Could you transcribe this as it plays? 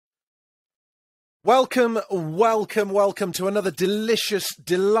Welcome to another delicious,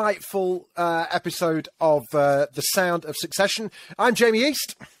 delightful episode of The Sound of Succession. I'm Jamie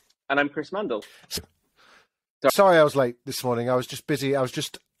East. And I'm Chris Mandle. Sorry I was late this morning. I was just busy. I was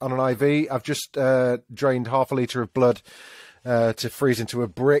just on an IV. I've just drained half a litre of blood to freeze into a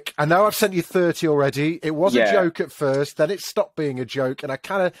brick. I know I've sent you 30 already. It was a joke at first, then it stopped being a joke, and I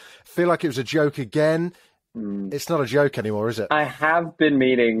kind of feel like it was a joke again. It's not a joke anymore, is it? I have been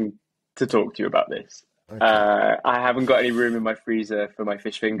meaning to talk to you about this. Okay. I haven't got any room in my freezer for my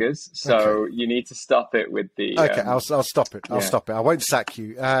fish fingers, so you need to stop it with the... Okay, I'll stop it. I'll stop it. I won't sack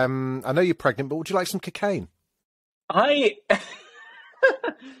you. I know you're pregnant, but would you like some cocaine? The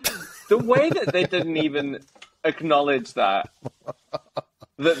way that they didn't even acknowledge that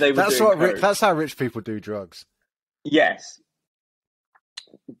they were doing coke. That's how rich people do drugs. Yes.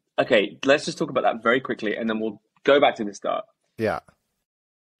 Okay, let's just talk about that very quickly, and then we'll go back to the start. Yeah.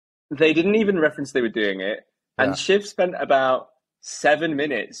 They didn't even reference they were doing it. And Shiv spent about 7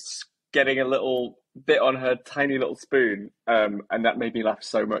 minutes getting a little bit on her tiny little spoon. And that made me laugh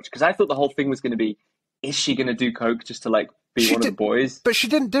so much. Because I thought the whole thing was going to be, is she going to do coke just to be one of the boys? But she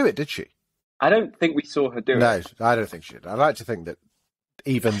didn't do it, did she? I don't think we saw her do it. No, I don't think she did. I like to think that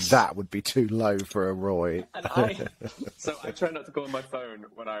even that would be too low for a Roy. So I try not to go on my phone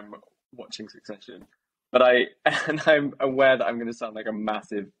when I'm watching Succession. But I'm aware that I'm going to sound like a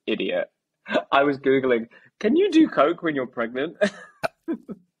massive idiot. I was Googling, can you do coke when you're pregnant?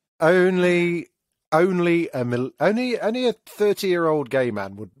 Only a 30-year-old gay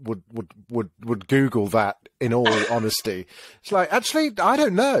man would Google that. In all honesty, it's like, actually, I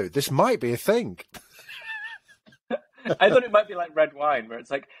don't know. This might be a thing. I thought it might be like red wine, where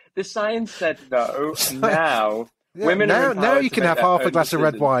it's like the science said no. Now. Yeah, women now you can have half a glass of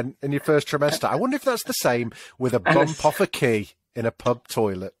red wine in your first trimester. I wonder if that's the same with a bump off a key in a pub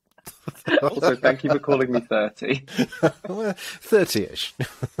toilet. Also, thank you for calling me 30. 30-ish.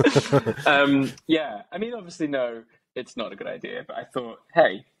 Yeah, I mean, obviously, no, it's not a good idea. But I thought,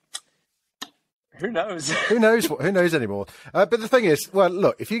 hey, who knows? Who knows anymore? But the thing is, well,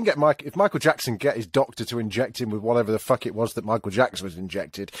 look, if Michael Jackson get his doctor to inject him with whatever the fuck it was that Michael Jackson was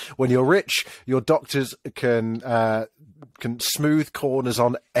injected, when you're rich, your doctors can smooth corners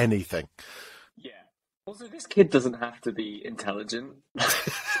on anything. Yeah. Also, this kid doesn't have to be intelligent.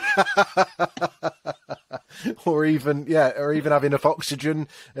 or even have enough oxygen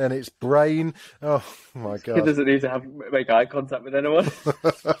in its brain. Oh my god! He doesn't need to make eye contact with anyone.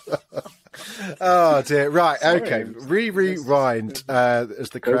 Oh dear! Right, sorry. Okay. Rewind, as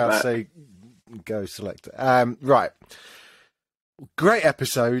the crowd say. Go select it. Right. Great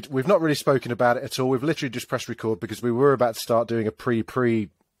episode. We've not really spoken about it at all. We've literally just pressed record because we were about to start doing a pre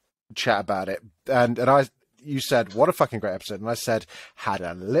chat about it, and you said, what a fucking great episode. And I said, had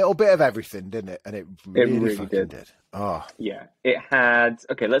a little bit of everything, didn't it? And it really fucking did. Oh. Yeah. It had,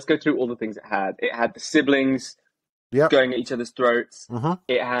 okay, let's go through all the things it had. It had the siblings going at each other's throats. Mm-hmm.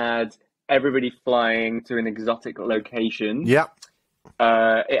 It had everybody flying to an exotic location. Yeah.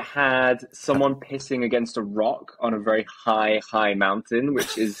 It had someone pissing against a rock on a very high mountain,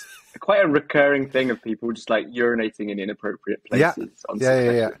 which is quite a recurring thing of people just urinating in inappropriate places.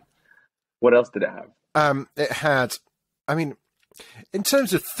 Yeah. What else did it have? It had, I mean, in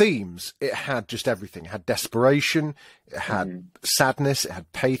terms of themes, it had just everything. It had desperation, it had sadness, it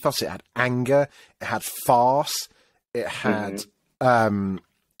had pathos, it had anger, it had farce, it had, deviance.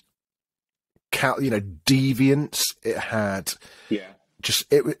 It had, just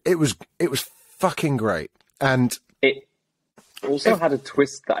it was fucking great, and it also had a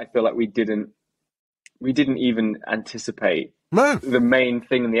twist that I feel like we didn't even anticipate. No, the main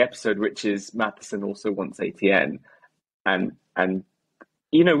thing in the episode, which is Matheson also wants ATN, and we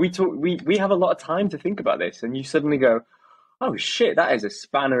have a lot of time to think about this, and you suddenly go, oh shit, that is a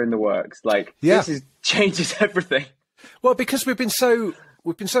spanner in the works. This changes everything. Well, because we've been so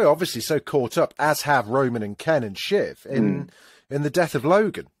obviously so caught up, as have Roman and Ken and Shiv in the death of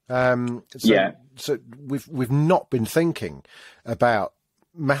Logan. So we've not been thinking about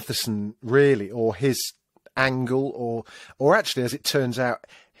Matheson really, or his angle, or actually, as it turns out,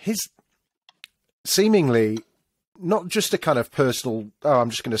 his seemingly not just a kind of personal, I'm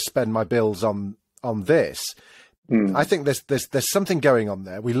just going to spend my bills on this. I think there's something going on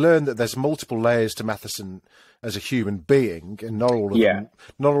there. We learn that there's multiple layers to Matheson as a human being, and not all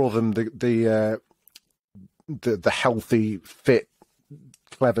of them the healthy, fit,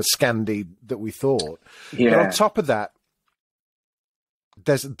 clever Scandi that we thought. But on top of that,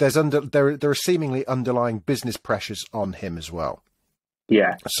 there are seemingly underlying business pressures on him as well.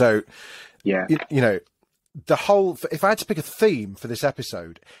 Yeah. So, you know, the whole. If I had to pick a theme for this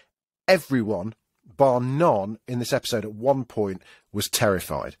episode, everyone bar none, in this episode at one point was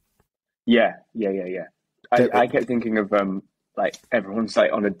terrified. Yeah. I kept thinking of like everyone's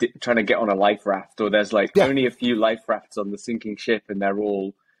like on trying to get on a life raft, or there's like only a few life rafts on the sinking ship, and they're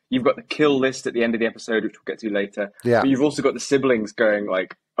all. You've got the kill list at the end of the episode, which we'll get to later. Yeah. But you've also got the siblings going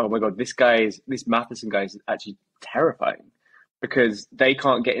like, "Oh my god, this Matheson guy is actually terrifying," because they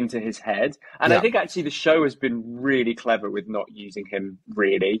can't get into his head. And I think actually the show has been really clever with not using him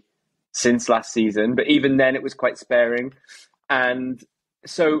really since last season. But even then, it was quite sparing. And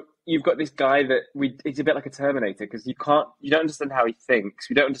so you've got this guy that he's a bit like a Terminator, because you don't understand how he thinks.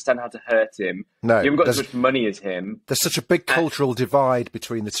 We don't understand how to hurt him. No, you haven't got as much money as him. There's such a big cultural divide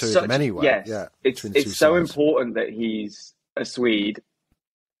between the two of them anyway. Yes, yeah, it's so important that he's a Swede,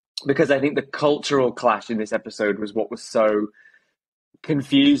 because I think the cultural clash in this episode was what was so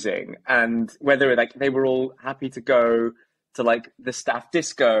confusing. And whether like they were all happy to go to like the staff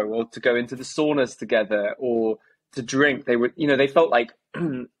disco, or to go into the saunas together, or to drink, they felt like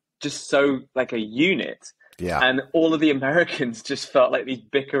just so like a unit. Yeah. And all of the Americans just felt like these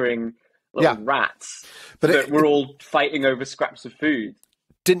bickering little rats that were all fighting over scraps of food.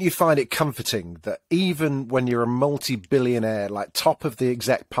 Didn't you find it comforting that even when you're a multi-billionaire, like top of the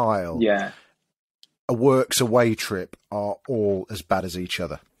exec pile, a works away trip are all as bad as each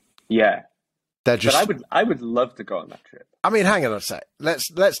other? Yeah. They're just. But I would love to go on that trip. I mean, hang on a sec.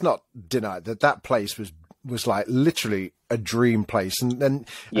 Let's not deny that place was like literally a dream place, and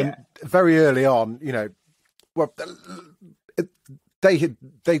very early on,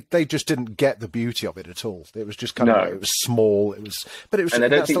 they just didn't get the beauty of it at all. It was just kind of it was small.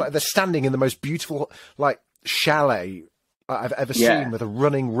 They're standing in the most beautiful like chalet I've ever seen, with a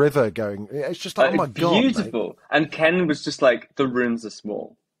running river going. It's just like, oh my god, beautiful. Mate. And Ken was just like, the rooms are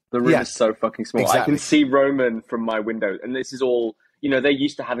small. The room is so fucking small. Exactly. I can see Roman from my window, and this is all. They're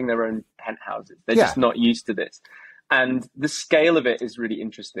used to having their own penthouses. They're just not used to this. And the scale of it is really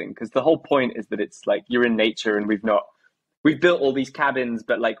interesting, because the whole point is that it's like you're in nature, and we've built all these cabins,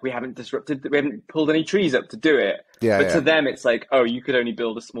 but like we haven't pulled any trees up to do it. To them, it's like, oh, you could only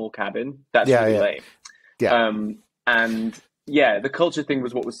build a small cabin. That's really lame. Yeah. And the culture thing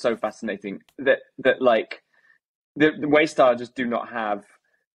was what was so fascinating, that like the Waystar just do not have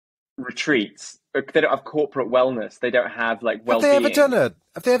retreats. They don't have corporate wellness. They don't have like well-being. Have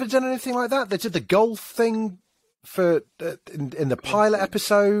they ever done anything like that? They did the golf thing for in the pilot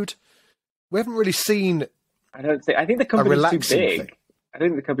episode. We haven't really seen. I think the company's too big. Thing. I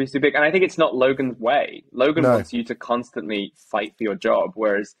think the company's too big, and I think it's not Logan's way. Logan wants you to constantly fight for your job,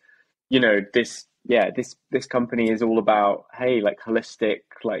 whereas this company is all about, hey, like holistic,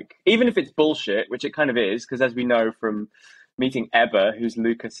 like even if it's bullshit, which it kind of is, because as we know from meeting Ebba, who's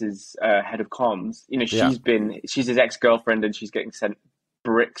Lucas's head of comms, she's his ex-girlfriend, and she's getting sent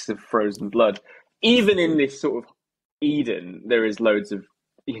bricks of frozen blood. Even in this sort of Eden, there is loads of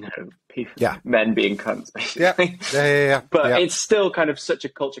men being cunts, basically. But it's still kind of such a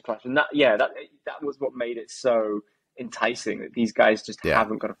culture clash, and that was what made it so enticing, that these guys just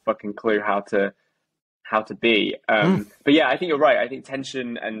haven't got a fucking clue how to be. But I think you're right. I think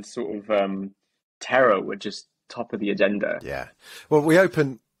tension and sort of terror were just top of the agenda. Yeah. Well, we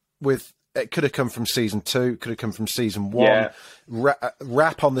open with, it could have come from season 2, could have come from season 1.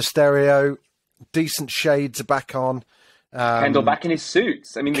 Rap on the stereo, decent shades are back on. Kendall back in his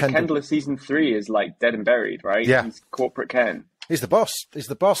suits. I mean, the Kendall of season 3 is like dead and buried, right? Yeah. He's corporate Ken. He's the boss.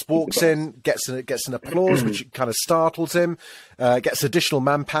 Walks in, gets an applause, which kind of startles him. Gets additional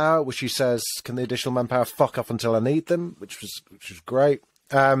manpower, which he says, "Can the additional manpower fuck off until I need them?" Which was great.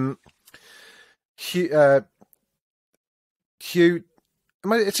 Hugh,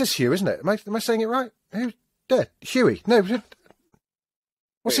 it says Hugh, isn't it? Am I saying it right? Who? Huey. No.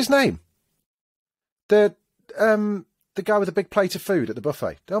 What's his name? The guy with the big plate of food at the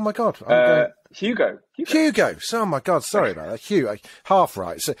buffet. Oh my god. Hugo. Oh my god, sorry about that. Half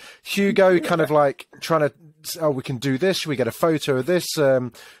right. So Hugo kind of like trying to, we can do this. Should we get a photo of this?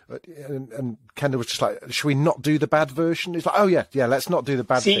 And Kendall was just like, should we not do the bad version? He's like, oh yeah, let's not do the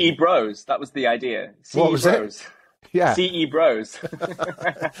bad thing. CE Bros. That was the idea. What was it? Yeah. CE Bros.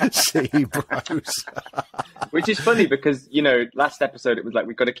 CE Bros. Which is funny because, last episode it was like,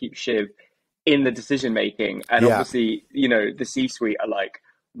 we've got to keep Shiv in the decision making. And obviously, the C-suite are like,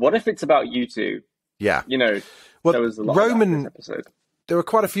 what if it's about you two? Yeah. There was a lot Roman, of that in this episode. There were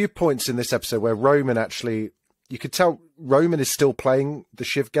quite a few points in this episode where Roman actually, you could tell Roman is still playing the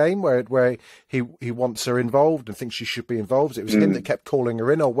Shiv game where he wants her involved and thinks she should be involved. It was him that kept calling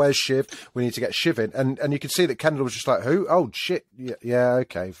her in. Oh, where's Shiv? We need to get Shiv in. And you could see that Kendall was just like, who? Oh, shit. Yeah,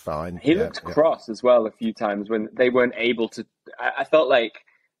 okay, fine. He looked cross as well a few times when they weren't able to. I felt like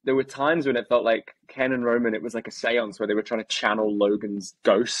there were times when it felt like Ken and Roman, it was like a seance where they were trying to channel Logan's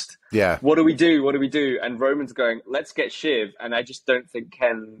ghost. Yeah. What do we do? What do we do? And Roman's going, let's get Shiv. And I just don't think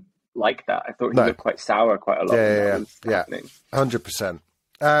Ken liked that. I thought he looked quite sour quite a lot. Yeah. 100%.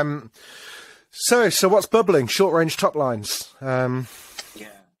 So what's bubbling? Short range top lines.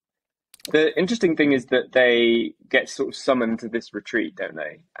 The interesting thing is that they get sort of summoned to this retreat, don't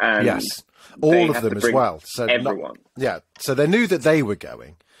they? And yes, all of them as well. So everyone. So they knew that they were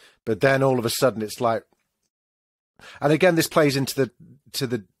going, but then all of a sudden it's like, and again, this plays into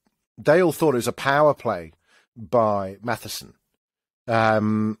the. They all thought it was a power play by Matheson,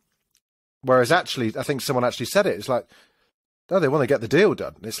 whereas actually, I think someone actually said it. It's like, no, they want to get the deal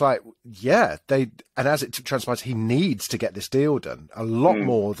done. It's like, yeah, and as it transpires, he needs to get this deal done a lot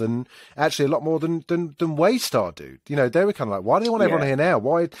more than Waystar, dude. You know, they were kind of like, why do they want everyone here now?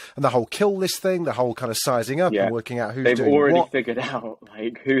 Why? And the whole kill list thing, the whole kind of sizing up and working out who's doing what. They've already figured out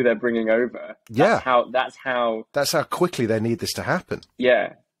like who they're bringing over. That's how quickly they need this to happen.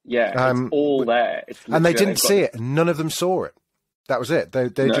 Yeah. It's all there. And they didn't see it, and none of them saw it. That was it.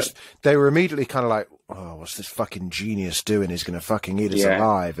 They were immediately kind of like, oh, what's this fucking genius doing? He's going to fucking eat us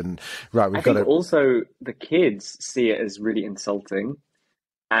alive. And I think also the kids see it as really insulting.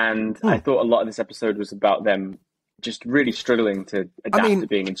 And I thought a lot of this episode was about them just really struggling to adapt to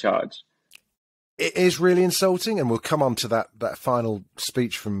being in charge. It is really insulting. And we'll come on to that final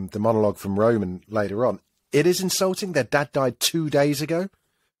speech from the monologue from Roman later on. It is insulting. Their dad died 2 days ago.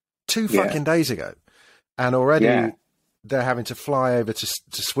 2 fucking days ago. And already they're having to fly over to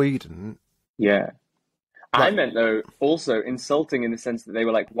Sweden. Yeah. I meant, though, also insulting in the sense that they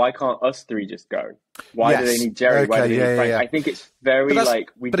were like, why can't us three just go? Why do they need Jerry? Why do they need Frank? Yeah. I think it's very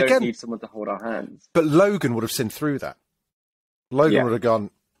like, we don't need someone to hold our hands. But Logan would have seen through that. Logan would have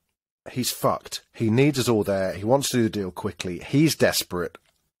gone, he's fucked. He needs us all there. He wants to do the deal quickly. He's desperate.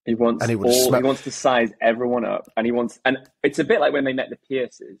 He wants to size everyone up, and it's a bit like when they met the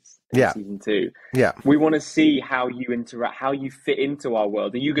Pierces in season 2. Yeah, we want to see how you interact, how you fit into our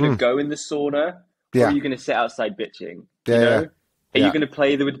world. Are you going to go in the sauna, or are you going to sit outside bitching? Are you going to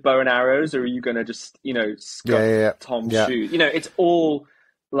play with bow and arrows, or are you going to just scuff Tom's shoes? It's all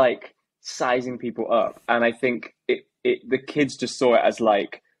like sizing people up, and I think the kids just saw it as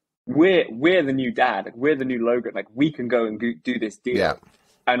like we're the new dad, we're the new Logan, like we can go and do this deal. Yeah.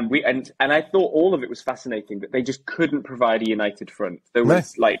 And I thought all of it was fascinating that they just couldn't provide a united front. There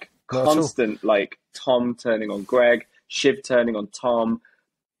was constant like Tom turning on Greg, Shiv turning on Tom,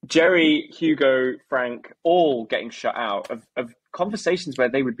 Jerry, Hugo, Frank, all getting shut out of conversations where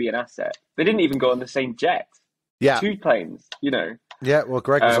they would be an asset. They didn't even go on the same jet. Yeah, 2 planes. Yeah, well,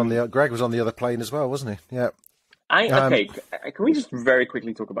 Greg was on the other plane as well, wasn't he? Yeah. Can we just very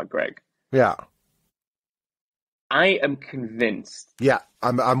quickly talk about Greg? Yeah. I am convinced. Yeah,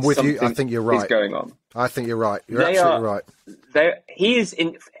 I'm with you. I think you're right. Is going on. I think you're right. You're absolutely right. He is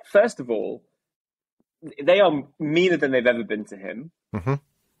in. First of all, they are meaner than they've ever been to him,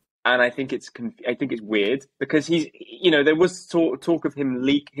 and I think it's weird because he's. There was talk of him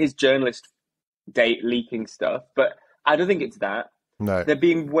his journalist date leaking stuff, but I don't think it's that. No, they're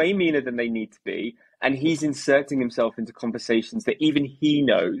being way meaner than they need to be, and he's inserting himself into conversations that even he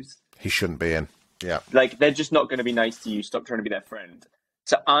knows he shouldn't be in. Yeah. Like, they're just not going to be nice to you. Stop trying to be their friend.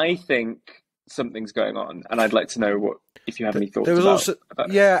 So I think something's going on, and I'd like to know if you have any thoughts about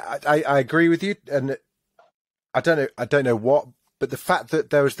it. I agree with you, and I don't know what, but the fact that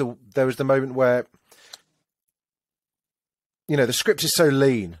there was the moment where, the script is so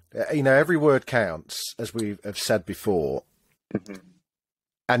lean. Every word counts, as we have said before.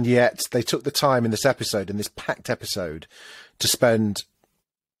 And yet they took the time in this packed episode, to spend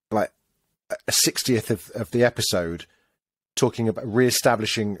like a 60th of the episode talking about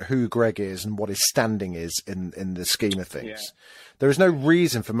re-establishing who Greg is and what his standing is in the scheme of things. Yeah. There is no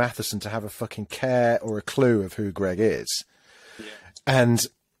reason for Matheson to have a fucking care or a clue of who Greg is. Yeah. And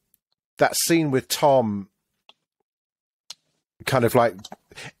that scene with Tom kind of like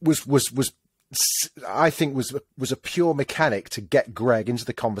was I think was a pure mechanic to get Greg into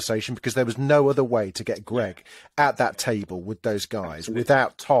the conversation, because there was no other way to get Greg at that table with those guys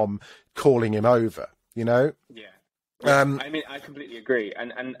without Tom calling him over, Yeah. I mean, I completely agree.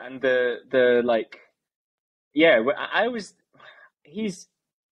 And the like, Ewan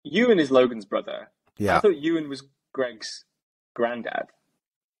is Logan's brother. Yeah. I thought Ewan was Greg's granddad.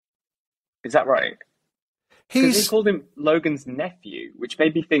 Is that right? He called him Logan's nephew, which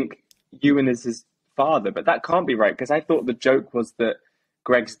made me think Ewan is his father, but that can't be right, because I thought the joke was that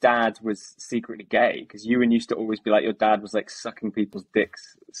Greg's dad was secretly gay, because Ewan used to always be like, your dad was like sucking people's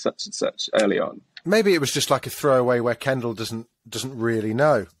dicks such and such early on. maybe it was just like a throwaway where Kendall doesn't really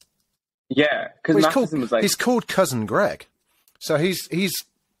know. Yeah, because Matheson was like, he's called Cousin Greg, so he's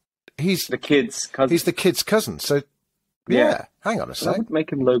the kid's cousin. He's the kid's cousin. So yeah. Hang on a sec. That would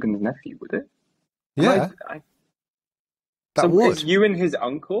make him Logan's nephew, would it? Yeah, that would. Is Ewan his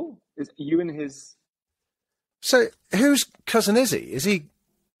uncle? Is Ewan his? So whose cousin is he? Is he?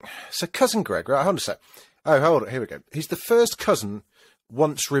 So Cousin Greg, right? Hold on a sec. Oh, hold on. Here we go. He's the first cousin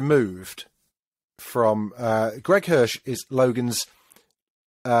once removed from Greg Hirsch is Logan's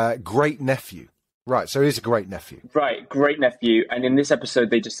great nephew. Right, so he's a great nephew. Right, great nephew. And in this episode,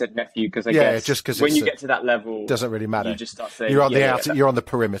 they just said nephew because I guess just because when you get to that level, doesn't really matter. You just start saying you're on the outer, you're on the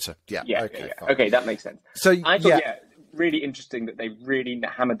perimeter. Yeah. Okay, that makes sense. So I thought, really interesting that they really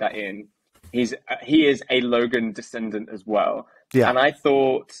hammered that in. He is a Logan descendant as well. Yeah, and I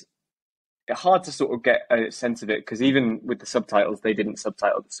thought hard to sort of get a sense of it because even with the subtitles, they didn't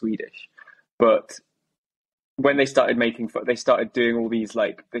subtitle the Swedish. But when they started making fun, they started doing all these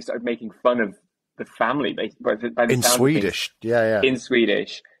they started making fun of the family by the in Swedish. In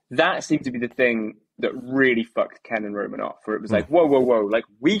Swedish. That seemed to be the thing that really fucked Ken and Roman off, where it was like, whoa, like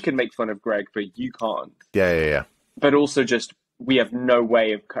we can make fun of Greg, but you can't. Yeah. But also just we have no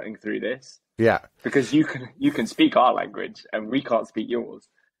way of cutting through this. Yeah. Because you can speak our language and we can't speak yours.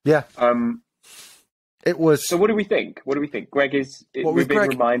 Yeah. It was. So what do we think? Greg is. We've been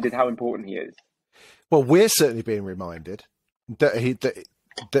reminded how important he is. Well, we're certainly being reminded that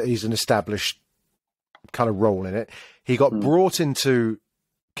he's an established kind of role in it. He got brought into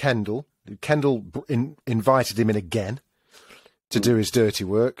Kendall. Kendall invited him in again to do his dirty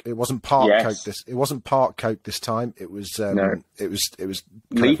work. It wasn't Park Coke It wasn't Park Coke this time. It was it was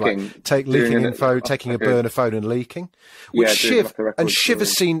leaking, leaking info, taking a burner phone and leaking. Which Shiv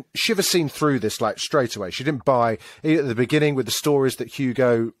has seen through this straight away. She didn't buy at the beginning with the stories that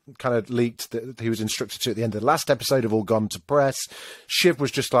Hugo kind of leaked that he was instructed to at the end of the last episode have all gone to press. Shiv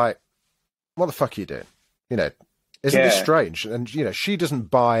was just like, "What the fuck are you doing? Isn't this strange?" And she doesn't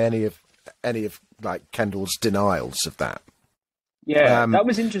buy any of Kendall's denials of that. Yeah, that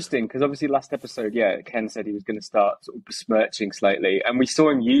was interesting because obviously last episode, Ken said he was going to start sort of besmirching slightly, and we saw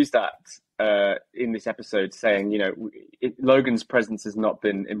him use that in this episode, saying, Logan's presence has not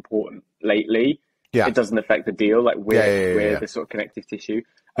been important lately. Yeah, it doesn't affect the deal. We're the sort of connective tissue.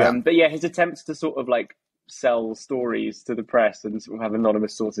 But his attempts to sort of sell stories to the press and sort of have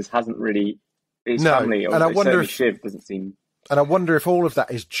anonymous sources hasn't really. His family, or and I wonder if Shiv doesn't seem. And I wonder if all of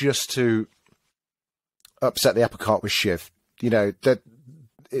that is just to upset the apple cart with Shiv. That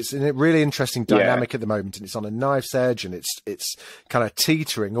it's a really interesting dynamic at the moment, and it's on a knife's edge, and it's kind of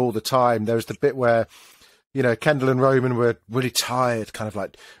teetering all the time. There was the bit where, Kendall and Roman were really tired, kind of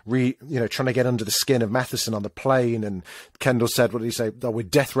trying to get under the skin of Matheson on the plane, and Kendall said, what did he say? "Oh, we're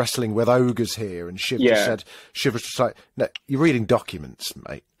death wrestling with ogres here," and Shiv was just like, "No, you're reading documents,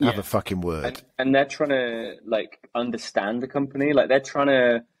 mate. Have a fucking word." And they're trying to understand the company, they're trying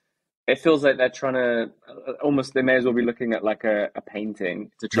to. It feels like they're trying to almost. They may as well be looking at a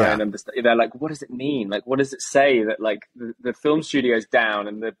painting to try and understand. They're like, what does it mean? What does it say that the film studio's down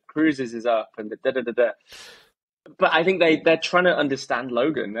and the cruises is up and the da da da da. But I think they're trying to understand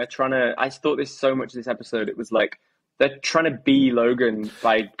Logan. They're trying to. I thought this so much this episode. It was they're trying to be Logan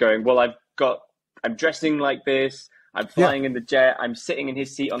by going, well, I'm dressing like this. I'm flying in the jet. I'm sitting in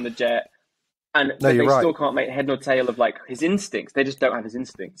his seat on the jet. And they still can't make head nor tail of his instincts. They just don't have his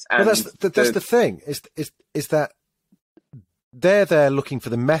instincts. And that's the thing is that they're there looking for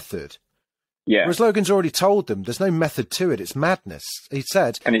the method. Yeah. Whereas Logan's already told them there's no method to it. It's madness. He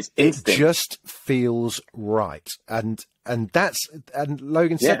said, and it's instinct. It just feels right. And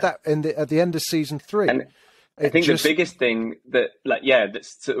Logan said that at the end of season 3. And I think the biggest thing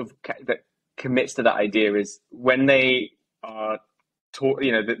that's sort of that commits to that idea is when they are.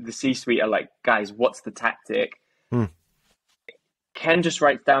 The C-suite are like, guys, what's the tactic? Ken just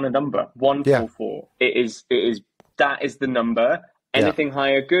writes down a number, 144. That is the number. Anything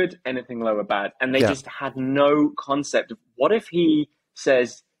higher, good. Anything lower, bad. And they just had no concept of what if he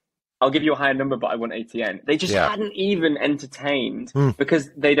says, "I'll give you a higher number, but I want ATN." They just hadn't even entertained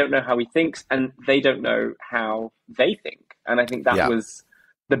because they don't know how he thinks and they don't know how they think. And I think that was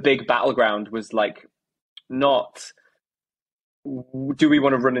the big battleground. Was not. Do we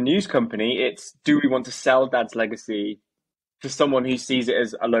want to run a news company? It's, do we want to sell Dad's legacy to someone who sees it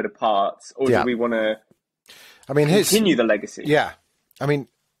as a load of parts, or do we want to continue the legacy? Yeah. I mean,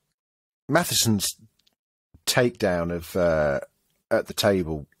 Matheson's takedown of at the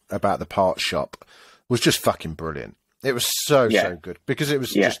table about the parts shop was just fucking brilliant. It was so good because it was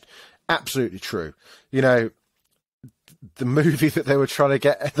just absolutely true. the movie that they were trying to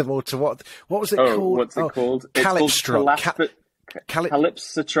get them all to watch. What was it called? What's it called? It's Calypstron.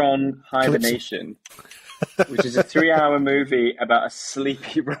 Calypsotron Hibernation, which is a 3-hour movie about a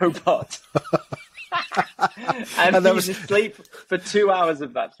sleepy robot. and he's asleep for 2 hours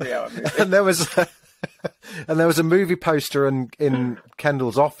of that 3-hour movie. And there was a movie poster in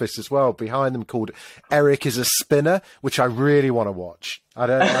Kendall's office as well behind them called "Eric is a Spinner," which I really want to watch. I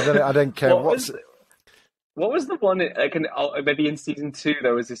don't care what was the one? Maybe in season 2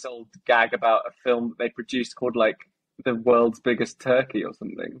 there was this old gag about a film that they produced called like "The World's Biggest Turkey" or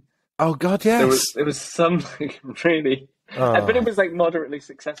something. Oh God, yes. It was something really, but it was like moderately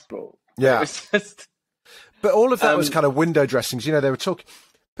successful. Yeah, it was just. But all of that was kind of window dressings. They were talking,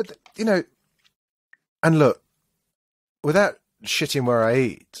 but and look, without shitting where I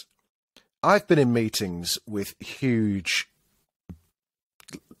eat, I've been in meetings with huge.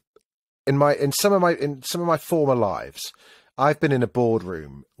 In some of my former lives, I've been in a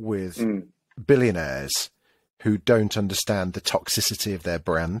boardroom with billionaires who don't understand the toxicity of their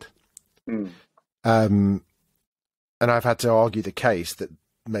brand. And I've had to argue the case that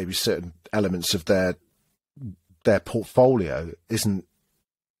maybe certain elements of their portfolio isn't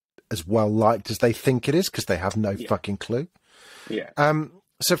as well liked as they think it is because they have no fucking clue. Yeah.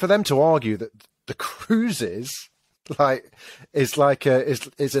 So for them to argue that the cruises is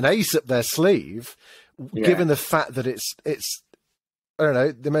an ace up their sleeve, given the fact that it's I don't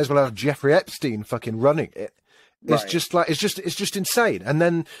know, they may as well have Jeffrey Epstein fucking running it. It's just like it's just insane. And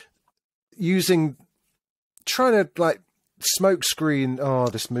then trying to like smoke screen,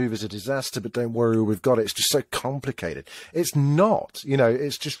 this movie's a disaster, but don't worry, we've got it. It's just so complicated. It's not,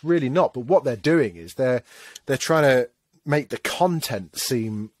 it's just really not. But what they're doing is they're trying to make the content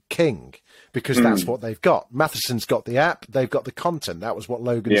seem king because that's what they've got. Matheson's got the app, they've got the content. That was what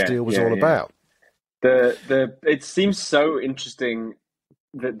Logan's deal was all about. It seems so interesting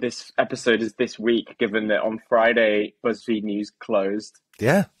that this episode is this week, given that on Friday BuzzFeed News closed.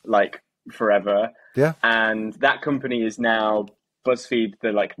 Yeah. Like forever. Yeah. And that company is now BuzzFeed,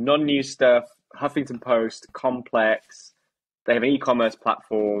 the like non-news stuff, Huffington Post, Complex. They have an e-commerce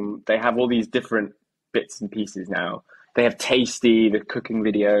platform. They have all these different bits and pieces now. They have Tasty, the cooking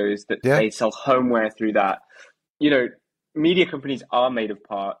videos that they sell homeware through that. Media companies are made of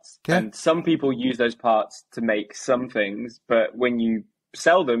parts, and some people use those parts to make some things, but when you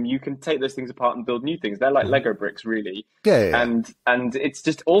sell them, you can take those things apart and build new things. They're like Lego bricks, really. Yeah. And it's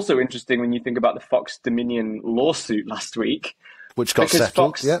just also interesting when you think about the Fox Dominion lawsuit last week, which got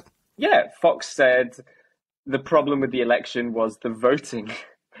settled. Fox said the problem with the election was the voting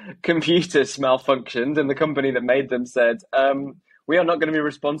computers malfunctioned, and the company that made them said, we are not going to be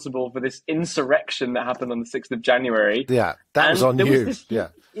responsible for this insurrection that happened on the 6th of January. Yeah, that was on you.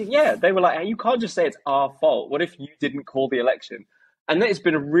 Yeah, they were like, hey, you can't just say it's our fault. What if you didn't call the election? And it's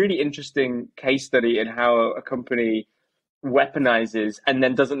been a really interesting case study in how a company weaponizes and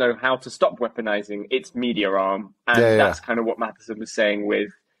then doesn't know how to stop weaponizing its media arm. And that's kind of what Matheson was saying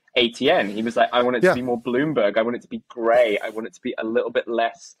with ATN. He was like, I want it to be more Bloomberg. I want it to be grey. I want it to be a little bit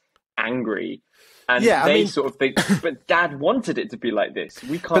less angry. And they sort of think, but Dad wanted it to be like this.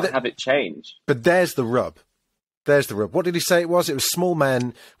 We can't have it change. But there's the rub. What did he say it was? It was small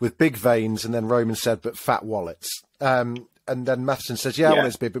men with big veins, and then Roman said, but fat wallets. And then Matheson says, I want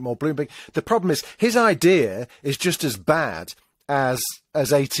it to be a bit more Bloomberg. The problem is his idea is just as bad as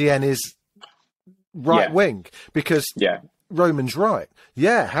ATN is right wing because Roman's right.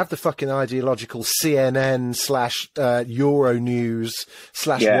 Yeah, have the fucking ideological CNN / Euronews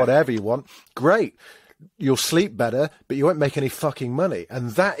 / whatever you want. Great. You'll sleep better, but you won't make any fucking money.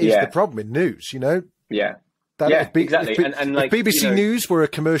 And that is the problem in news, Yeah. Exactly. If BBC News were a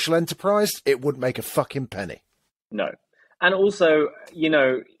commercial enterprise, it wouldn't make a fucking penny. No. And also,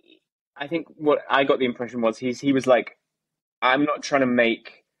 I think what I got the impression was he was like, I'm not trying to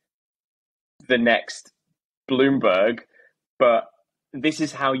make the next Bloomberg, but this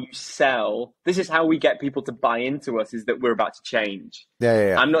is how you sell. This is how we get people to buy into us, is that we're about to change.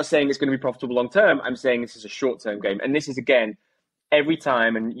 Yeah. I'm not saying it's going to be profitable long term. I'm saying this is a short-term game. And this is, again, every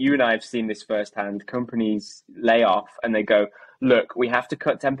time, and you and I have seen this firsthand, companies lay off and they go, look, we have to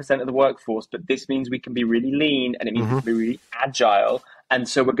cut 10% of the workforce, but this means we can be really lean and it means we can be really agile. And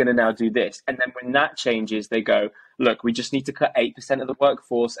so we're going to now do this. And then when that changes, they go, look, we just need to cut 8% of the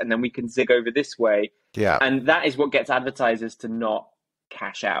workforce and then we can zig over this way. Yeah. And that is what gets advertisers to not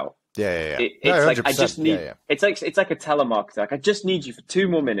cash out. Yeah. It's like, I just need, it's like a telemarketer. Like, I just need you for 2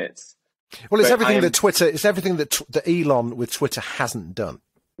 more minutes. Well, it's everything that Twitter, it's everything that Elon with Twitter hasn't done.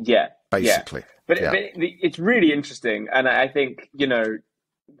 Yeah. Basically. But it's really interesting. And I think,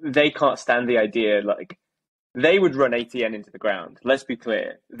 they can't stand the idea, like, they would run ATN into the ground. Let's be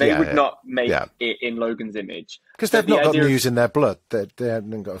clear. They would not make it in Logan's image. Because they've not got news in their blood. They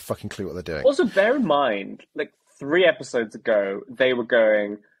haven't got a fucking clue what they're doing. Also, bear in mind, like 3 episodes ago, they were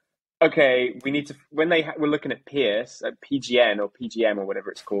going, okay, we need to... When they were looking at Pierce, at PGN or PGM or whatever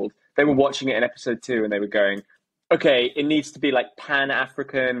it's called, they were watching it in episode 2 and they were going, okay, it needs to be like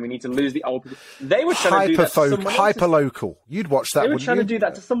Pan-African. We need to lose the old people. They were trying to do that to someone else's... Hyper-local. You'd watch that, They were trying to do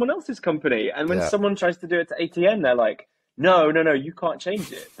that to someone else's company. And when someone tries to do it to ATN, they're like, no, you can't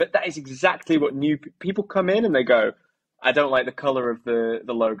change it. But that is exactly what new people come in and they go, I don't like the color of the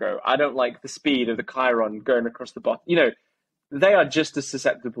logo. I don't like the speed of the Chiron going across the bottom. You know, they are just as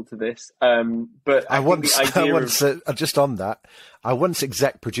susceptible to this. But just on that, I once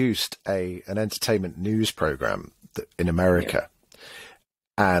exec produced an entertainment news program in America,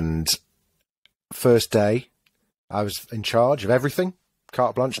 and first day I was in charge of everything,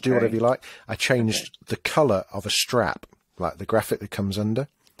 carte blanche, do whatever you like. I changed the color of a strap, like the graphic that comes under,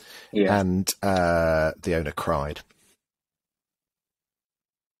 and the owner cried.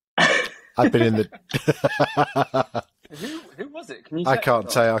 I've been in the. Who was it? Can you? I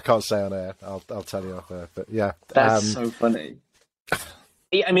can't say. I can't say on air. I'll tell you off air. But yeah, that's so funny.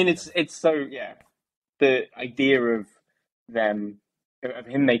 I mean, it's so The idea of him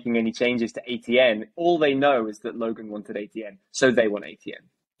making any changes to ATN, all they know is that Logan wanted ATN, so they want ATN.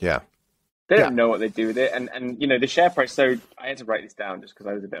 Yeah. They don't know what they do with it, and you know the share price. So I had to write this down just because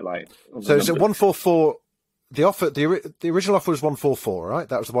I was a bit like. So it's at 144. The offer, the original offer was 144, right?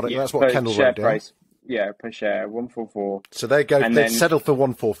 That was that's what Kendall wrote down. Price, per share 144. So they go. They settle for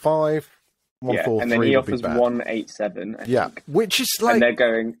 145. 143. And then he offers 187. I think. Which is like, and they're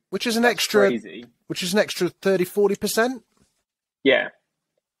going, which is an extra, crazy. Which is an extra 30-40%. Yeah,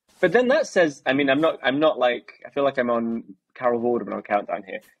 but then that says, I mean, I'm not like, I feel like I'm on Carol Vorderman on Countdown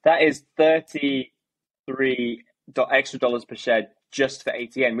here. That is $33 extra dollars per share just for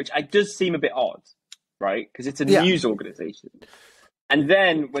ATN, which does seem a bit odd, right? Because it's a news organization. And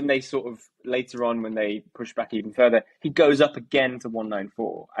then when they sort of later on, when they push back even further, he goes up again to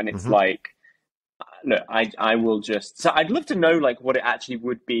 194, and it's like, look, I will just. So I'd love to know like what it actually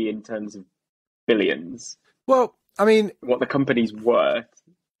would be in terms of billions. Well, I mean, what the company's worth,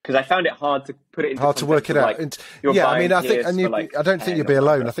 because I found it hard to put it into hard to work it out. Like, I mean, I think, and I don't think you'll be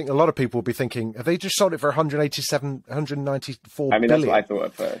alone. I think a lot of people will be thinking, have they just sold it for 194 I mean, billion? That's what I thought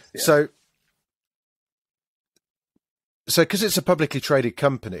at first. Yeah. So, because it's a publicly traded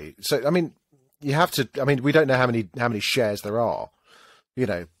company, so I mean, you have to. I mean, we don't know how many shares there are, you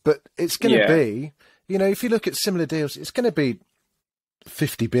know, but it's going to be, you know, if you look at similar deals, it's going to be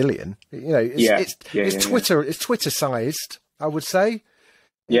 50 billion. You know, it's Twitter. It's Twitter sized, I would say.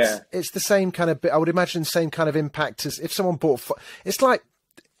 It's the same kind of. I would imagine same kind of impact as if someone bought. It's like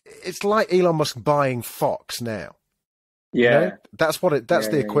Elon Musk buying Fox now. Yeah, you know? That's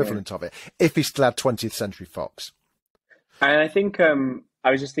the equivalent of it. If he still had 20th Century Fox. And I think I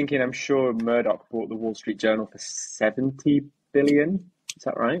was just thinking, I'm sure Murdoch bought the Wall Street Journal for 70 billion. Is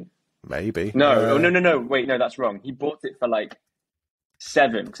that right? Maybe. No. Wait, no, that's wrong. He bought it for like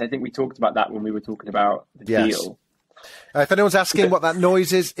 7, because I think we talked about that when we were talking about the deal. If anyone's asking what that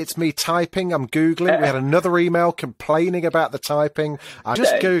noise is, it's me typing. I'm Googling. We had another email complaining about the typing. I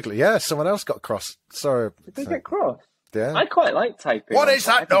just Googling. Yeah, someone else got cross. Sorry. Did they get cross? Yeah. I quite like typing. What is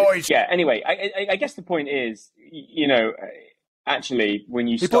that noise? Anyway, I guess the point is, you know, actually, when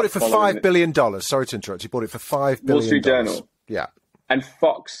you he bought it for $5 billion. Sorry to interrupt. He bought it for $5 billion. Wall Street Journal. Yeah. And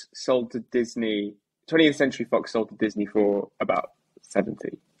Fox sold to Disney. 20th Century Fox sold to Disney for about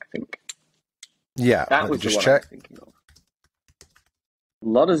 70, I think. Yeah. That was just check. I was thinking of. A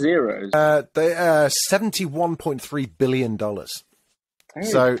lot of zeros. They $71.3 billion.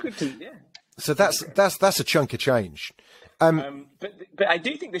 So that's a chunk of change. But I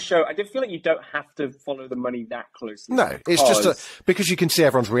do think the show, I do feel like you don't have to follow the money that closely. No, it's just because you can see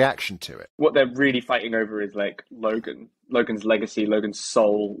everyone's reaction to it. What they're really fighting over is like Logan's legacy, Logan's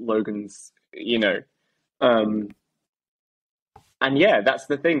soul, Logan's, you know. And yeah, that's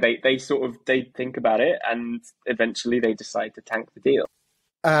the thing. They think about it, and eventually they decide to tank the deal.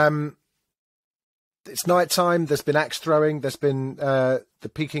 It's night time. There's been axe throwing. There's been the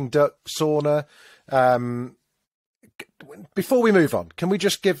Peking duck sauna. Before we move on, can we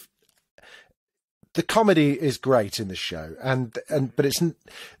just give the comedy is great in the show, but it's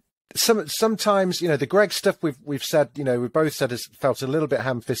sometimes, you know, the Greg stuff we've said, you know, we've both said has felt a little bit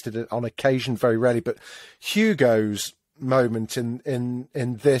ham-fisted on occasion, very rarely, but Hugo's moment in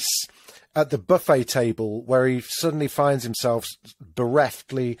this at the buffet table where he suddenly finds himself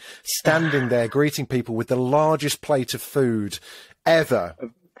bereftly standing there greeting people with the largest plate of food ever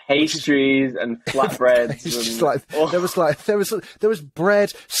pastries and flatbreads. There was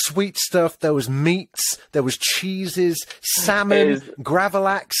bread, sweet stuff. There was meats. There was cheeses, salmon,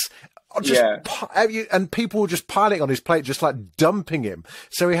 gravlax. And people were just piling on his plate, just like dumping him.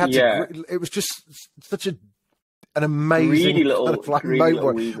 So he had to. It was just such an amazing moment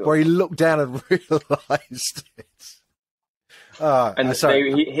where he looked down and realised it.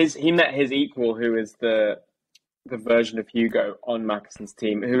 He met his equal, who is the version of Hugo on Matheson's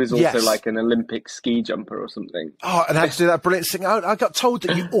team, who is also like an Olympic ski jumper or something. Oh, and had to do that brilliant thing. I got told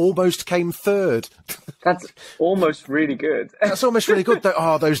that you almost came third. That's almost really good. That's almost really good.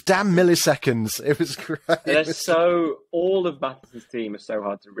 Those damn milliseconds. It was great. All of Matheson's team is so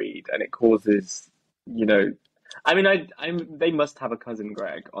hard to read, and it causes, I mean, they must have a cousin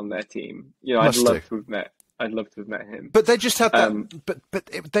Greg on their team. I'd love to have met him. But they just had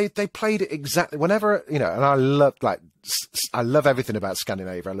that. They played it exactly whenever and I love everything about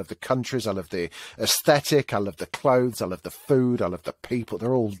Scandinavia. I love the countries. I love the aesthetic. I love the clothes. I love the food. I love the people.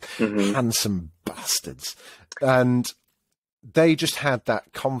 They're all handsome bastards, and they just had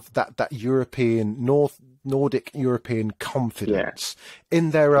that that European Nordic European confidence in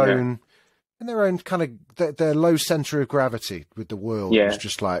their own. In their own kind of their low center of gravity with the world. It was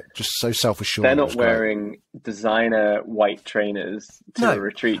just so self-assured. They're not wearing designer white trainers to the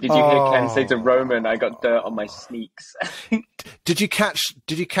retreat. Did you hear Ken say to Roman, "I got dirt on my sneaks"? Did you catch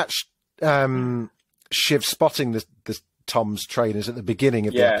Shiv spotting the Tom's trainers at the beginning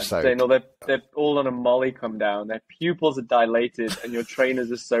of the episode? They're all on a molly come down. Their pupils are dilated, and your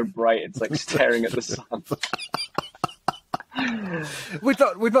trainers are so bright it's like staring at the sun. We've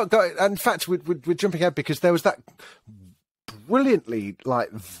not got. In fact, we're jumping ahead because there was that brilliantly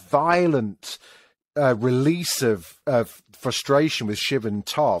violent release of frustration with Shiv and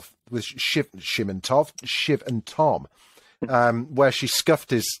Tom, where she scuffed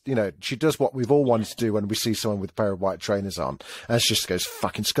his. She does what we've all wanted to do when we see someone with a pair of white trainers on, and she just goes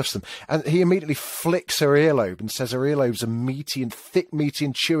fucking scuffs them. And he immediately flicks her earlobe and says her earlobes are meaty and thick, meaty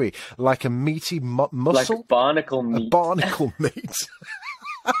and chewy, like a meaty muscle, like barnacle meat. A barnacle meat.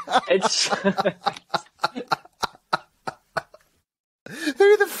 It's. Who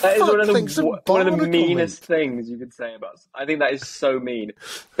the fuck thinks one of the meanest things you could say about? I think that is so mean,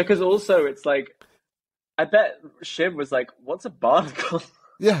 because also it's like. I bet Shiv was like, "What's a barnacle?"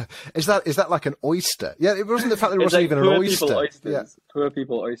 Yeah, is that like an oyster? Yeah, it wasn't the fact that it wasn't even an oyster. Poor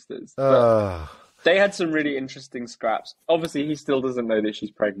people oysters. They had some really interesting scraps. Obviously, he still doesn't know that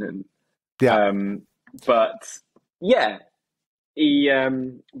she's pregnant. Yeah, but yeah,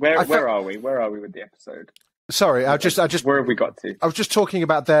 where are we? Where are we with the episode? Sorry, I just. Where have we got to? I was just talking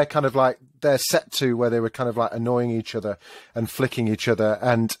about their kind of like their set to where they were kind of like annoying each other and flicking each other,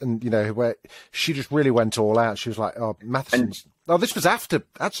 and where she just really went all out. She was like, "Oh, Matheson's." This was after.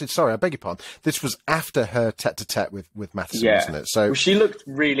 Actually, sorry, I beg your pardon. This was after her tete-a-tete with Matheson, wasn't it? So she looked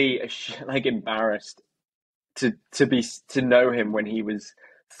really embarrassed to know him when he was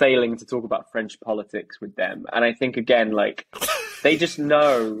failing to talk about French politics with them, and I think again, they just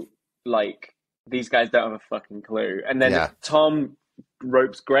know these guys don't have a fucking clue. And then Tom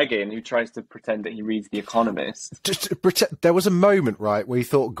ropes Greg in, who tries to pretend that he reads The Economist. There was a moment, right, where he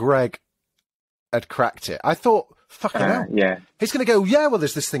thought Greg had cracked it. I thought, fucking hell. Yeah. He's going to go,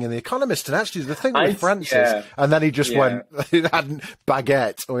 there's this thing in The Economist, and actually the thing with Francis. Yeah. And then he just went, he had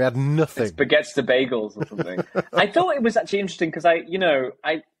baguette, or he had nothing. It's baguettes to bagels or something. I thought it was actually interesting because I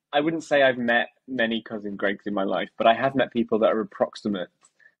wouldn't say I've met many cousin Gregs in my life, but I have met people that are approximate.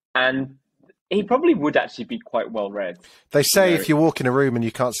 And he probably would actually be quite well read. They say if you walk in a room and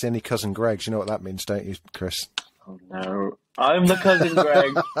you can't see any cousin Gregs, you know what that means, don't you, Chris? Oh no, I'm the cousin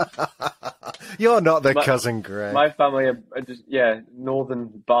Greg. You're not the cousin Greg. My family are just northern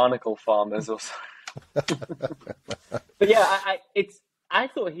barnacle farmers or something. But I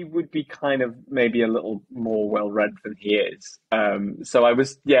thought he would be kind of maybe a little more well-read than he is. So I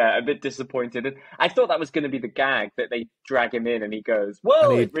was, a bit disappointed. And I thought that was going to be the gag, that they drag him in and he goes,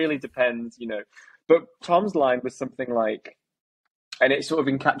 well, it really depends, But Tom's line was something like, and it sort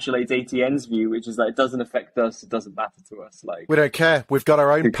of encapsulates ATN's view, which is it doesn't affect us, it doesn't matter to us. We don't care. We've got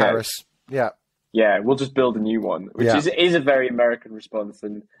our own Paris. Yeah. Yeah, we'll just build a new one, which is a very American response.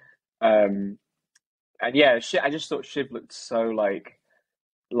 And I just thought Shiv looked so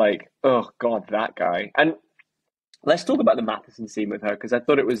oh god, that guy. And let's talk about the Matheson scene with her, because I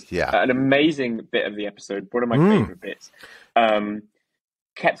thought it was an amazing bit of the episode, one of my favorite bits.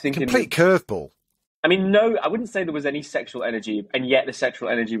 Kept thinking complete curveball. I mean, no, I wouldn't say there was any sexual energy, and yet the sexual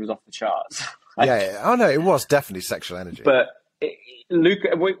energy was off the charts. Oh no, it was definitely sexual energy. But Luke,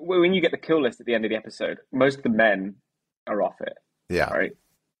 when you get the kill list at the end of the episode, most of the men are off it. Yeah. Right.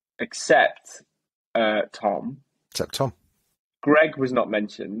 except Tom. Except Tom. Greg was not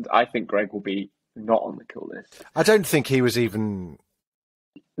mentioned. I think Greg will be not on the kill list. I don't think he was even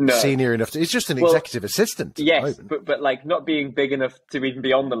senior enough. He's just an executive assistant. Yes, but like not being big enough to even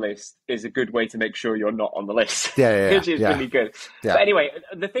be on the list is a good way to make sure you're not on the list. Which is really good. Yeah. But anyway,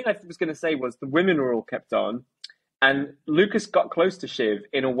 the thing I was going to say was the women were all kept on, and Lucas got close to Shiv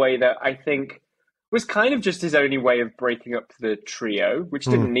in a way that I think was kind of just his only way of breaking up the trio, which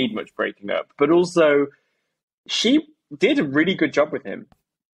didn't need much breaking up. But also, she did a really good job with him.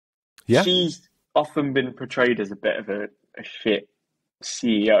 Yeah. She's often been portrayed as a bit of a shit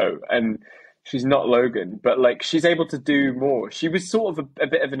CEO, and she's not Logan, but like she's able to do more. She was sort of a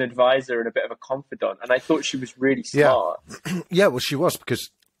bit of an advisor and a bit of a confidant, and I thought she was really smart. Yeah, well, she was,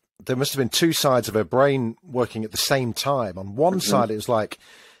 because there must have been two sides of her brain working at the same time. On one side, it was like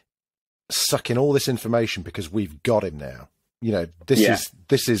sucking all this information because we've got him now. You know,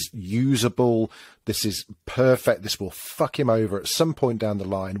 this is usable. This is perfect. This will fuck him over at some point down the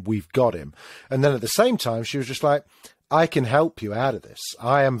line. We've got him. And then at the same time, she was just like, I can help you out of this.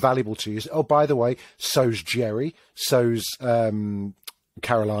 I am valuable to you. Oh, by the way, so's Jerry. So's Carolina.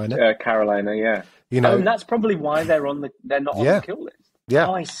 Carolina, yeah. You know, and that's probably why they're not on the kill list. Yeah.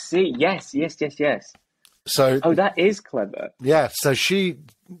 Oh, I see. Yes. So, that is clever. Yeah. So he's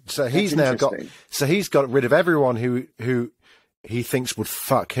got rid of everyone who he thinks would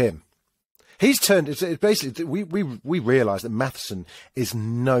fuck him. He's turned. It's basically we realise that Matheson is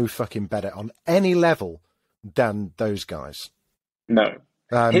no fucking better on any level than those guys. No.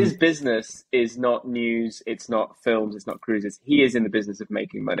 His business is not news, it's not films, it's not cruises. He is in the business of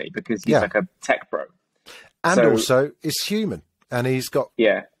making money because he's like a tech bro. And also is human. And he's got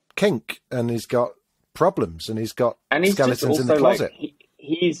kink, and he's got problems, and he's got skeletons in the closet. Like,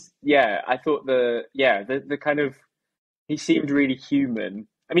 I thought the kind of, he seemed really human.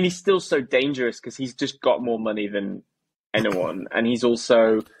 I mean, he's still so dangerous because he's just got more money than anyone. And he's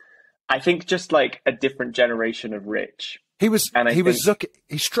also, I think, just like a different generation of rich. He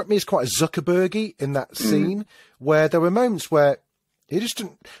struck me as quite a Zuckerbergy in that scene, where there were moments where he just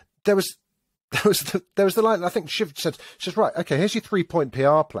didn't. There was the line. I think Shiv said, right, okay, here's your 3-point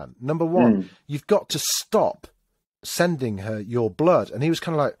PR plan. Number one, you've got to stop sending her your blood. And he was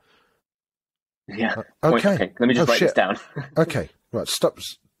kind of like, okay, let me just write this down. Okay, right, stop.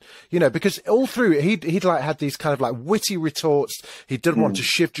 You know, because all through he'd like had these kind of like witty retorts. He didn't want to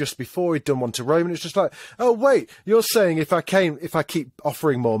Shiv just before. He didn't want to Roman. It's just like, oh wait, you're saying if I keep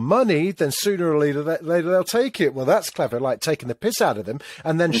offering more money, then sooner or later they'll take it. Well, that's clever, like taking the piss out of them.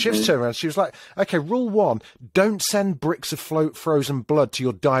 And then Shiv's turned around. She was like, okay, rule one: don't send bricks of frozen blood to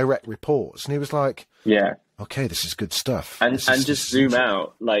your direct reports. And he was like, yeah, okay, this is good stuff. And just zoom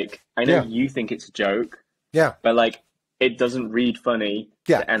out. Like, I know you think it's a joke, but like, it doesn't read funny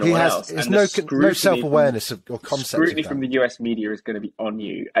to anyone else. There's no self-awareness or concept. Scrutiny from the US media is going to be on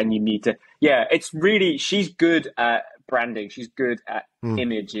you, and you need to. Yeah, it's really. She's good at branding. She's good at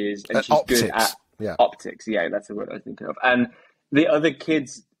images, and she's optics. good at optics. Yeah, that's the word I was thinking of. And the other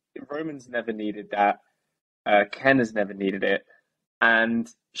kids, Roman's never needed that. Ken has never needed it, and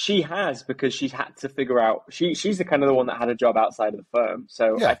she has, because she's had to figure out. She's the kind of the one that had a job outside of the firm.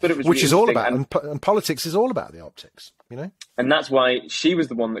 So I thought it was, which is all about, and politics is all about the optics, you know. And that's why she was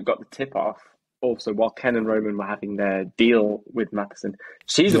the one that got the tip off. Also, while Ken and Roman were having their deal with Matheson,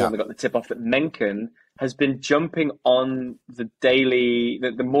 she's the one that got the tip off that Mencken has been jumping on the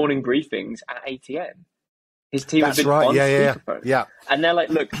morning briefings at ATN. His team has been on speakerphone. Yeah. And they're like,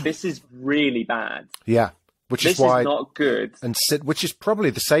 look, this is really bad. Yeah. Which is why, not good. And which is probably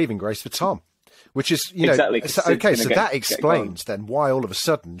the saving grace for Tom. Which is, exactly, okay, so that explains then why all of a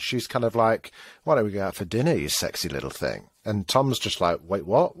sudden she's kind of like, why don't we go out for dinner, you sexy little thing? And Tom's just like, wait,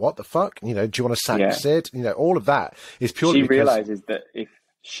 what? What the fuck? You know, do you want to sack Sid? You know, all of that is purely because... She realises that if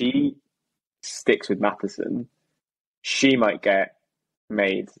she sticks with Matheson, she might get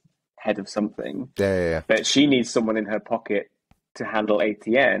made head of something. Yeah. But she needs someone in her pocket to handle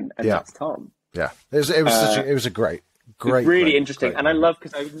ATN, and that's Tom. Yeah, it was a great, really interesting, and I love,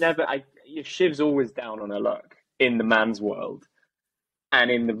 because Shiv's always down on her luck in the man's world, and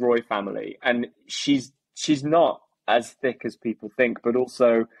in the Roy family, and she's not as thick as people think, but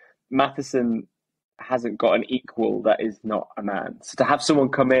also Matheson hasn't got an equal that is not a man. So to have someone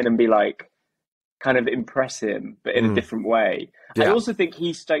come in and be like, kind of impress him, but in a different way. I also think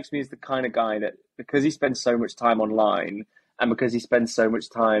he strikes me as the kind of guy that, because he spends so much time online, and because he spends so much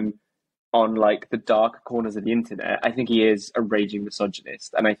time on like the dark corners of the internet, I think he is a raging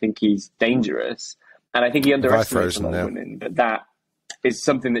misogynist, and I think he's dangerous, and I think he underestimates a lot of women. But that is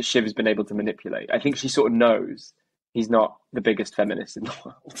something that Shiv has been able to manipulate. I think she sort of knows he's not the biggest feminist in the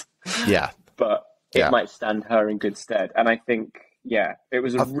world. Yeah. But it might stand her in good stead. And I think, it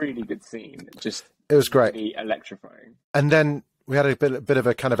was a really good scene. It was great. Really electrifying. And then we had a bit of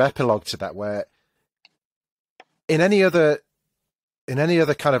a kind of epilogue to that, where in any other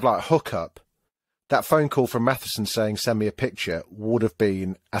kind of like hookup, that phone call from Matheson saying, "Send me a picture," would have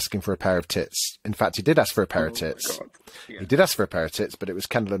been asking for a pair of tits. In fact, he did ask for a pair of tits. Yeah. He did ask for a pair of tits, but it was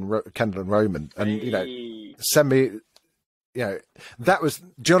Kendall and Roman. And, send me, that was,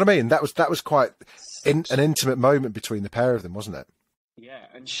 do you know what I mean? That was quite an intimate moment between the pair of them, wasn't it? Yeah.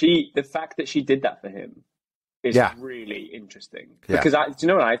 And the fact that she did that for him is really interesting. Because do you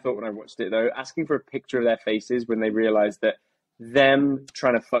know what I thought when I watched it, though? Asking for a picture of their faces when they realised that them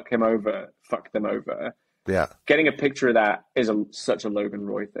trying to fucked them over. Yeah. Getting a picture of that is such a Logan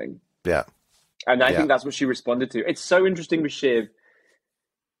Roy thing. Yeah. And I think that's what she responded to. It's so interesting with Shiv.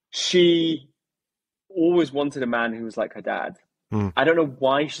 She always wanted a man who was like her dad. I don't know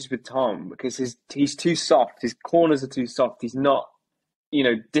why she's with Tom, because he's too soft. His corners are too soft. He's not,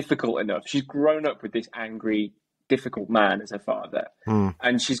 difficult enough. She's grown up with this angry, difficult man as her father.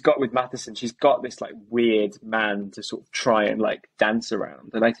 And she's got with Matheson, she's got this like weird man to sort of try and like dance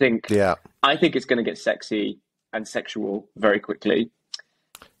around. And I think it's going to get sexy and sexual very quickly.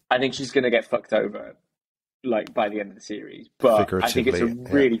 I think she's going to get fucked over like by the end of the series, but I think it's a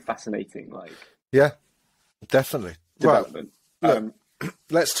really fascinating definitely development. Well,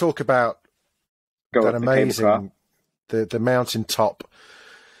 let's talk about that amazing the mountaintop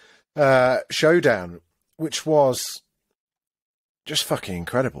showdown, which was just fucking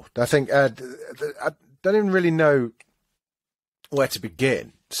incredible. I think I don't even really know where to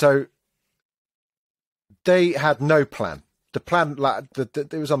begin. So they had no plan. The plan, like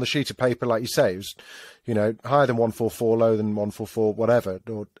it was on the sheet of paper, like you say, it was, higher than 144, lower than 144, whatever.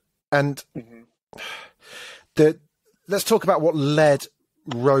 Let's talk about what led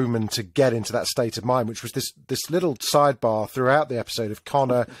Roman to get into that state of mind, which was this little sidebar throughout the episode of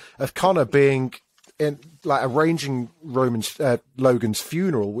Connor being in like arranging Logan's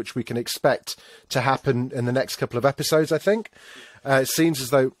funeral, which we can expect to happen in the next couple of episodes. I think it seems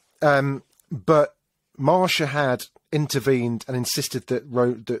as though, but Marsha had intervened and insisted that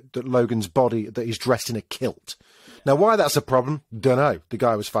Logan's body, that he's dressed in a kilt. Now, why that's a problem, don't know. The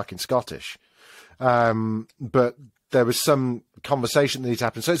guy was fucking Scottish, but there was some conversation that needed to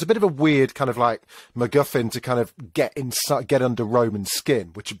happen. So it's a bit of a weird kind of like MacGuffin to kind of get under Roman's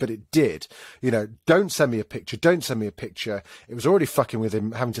skin, but it did. Don't send me a picture. Don't send me a picture. It was already fucking with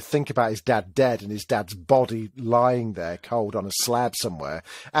him, having to think about his dad dead and his dad's body lying there cold on a slab somewhere.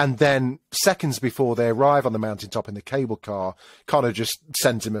 And then seconds before they arrive on the mountaintop in the cable car, Connor just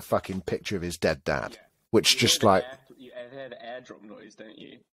sends him a fucking picture of his dead dad, which just like... You heard the airdrop noise, don't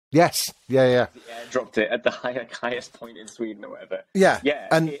you? Yes, yeah. The air dropped it at the highest point in Sweden or whatever. Yeah.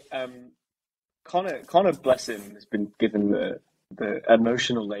 And Connor, bless him, has been given the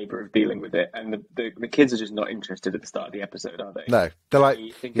emotional labour of dealing with it, and the kids are just not interested at the start of the episode, are they? No, they're like,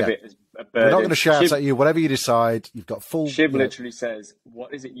 think of it as a burden. We're not going to shout at you. Whatever you decide, you've got full. Shiv literally says,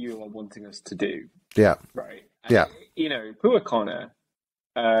 "What is it you are wanting us to do?" Yeah. Right. And, poor Connor.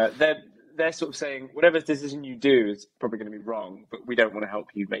 They're sort of saying, whatever decision you do is probably going to be wrong, but we don't want to help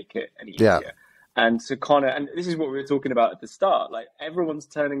you make it any easier. Yeah. And so Connor, and this is what we were talking about at the start, like everyone's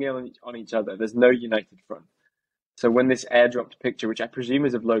turning in on each other. There's no united front. So when this airdropped picture, which I presume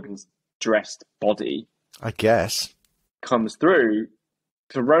is of Logan's dressed body, I guess, comes through,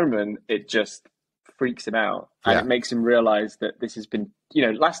 to Roman, it just freaks him out. And it makes him realize that this has been,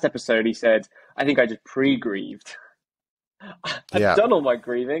 last episode he said, I think I just pre-grieved. I've done all my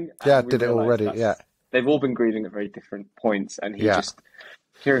grieving. Yeah, I did it already. Yeah. They've all been grieving at very different points. And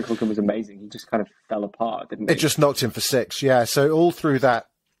Kieran Culkin was amazing. He just kind of fell apart, didn't he? It just knocked him for 6. Yeah. So all through that,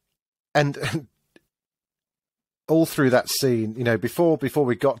 and all through that scene, before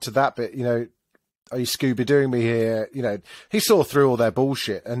we got to that bit, are you Scooby-Dooing me here? He saw through all their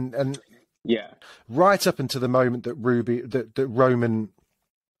bullshit. And right up until the moment that Roman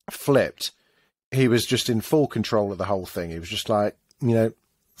flipped, he was just in full control of the whole thing. He was just like,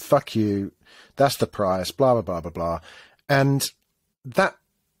 fuck you. That's the price, blah, blah, blah, blah, blah. And that,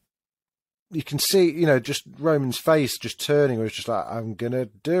 you can see, just Roman's face just turning. It was just like, I'm going to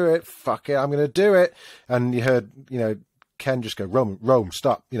do it. Fuck it. I'm going to do it. And you heard, Ken just go, Rome,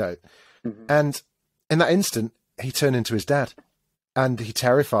 stop, Mm-hmm. And in that instant, he turned into his dad. And he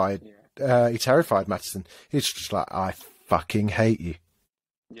terrified Matheson. He's just like, I fucking hate you.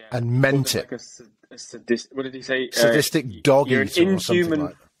 Yeah, and meant it. Like a sadistic, what did he say? Sadistic dog you're eater an or something like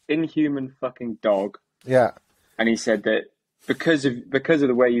that. Inhuman fucking dog. Yeah. And he said that because of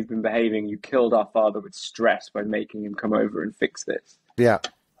the way you've been behaving, you killed our father with stress by making him come over and fix this. Yeah.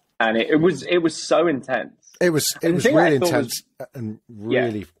 And it was so intense. It was really intense and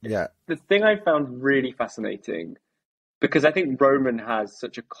really, yeah. The thing I found really fascinating, because I think Roman has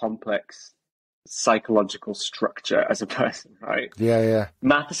such a complex psychological structure as a person, right? Yeah, yeah.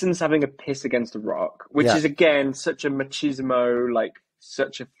 Matheson's having a piss against a rock, which is again such a machismo, like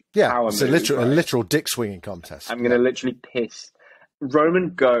such a power it's move, a literal dick swinging contest. I'm going to literally piss.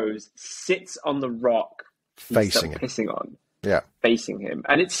 Roman goes, sits on the rock, facing him, pissing on, facing him,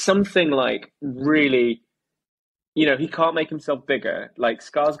 and it's something like really. You know, he can't make himself bigger. Like,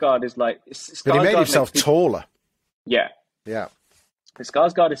 Skarsgård is like... But he made himself taller. Yeah. Yeah.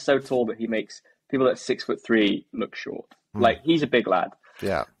 Skarsgård is so tall that he makes people at 6'3" look short. Like, he's a big lad.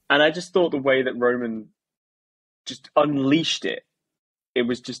 Yeah. And I just thought the way that Roman just unleashed it, it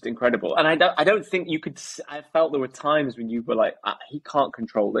was just incredible. And I don't think you could... I felt there were times when you were like, he can't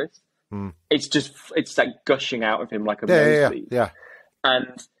control this. It's like gushing out of him like a nosebleed. Yeah.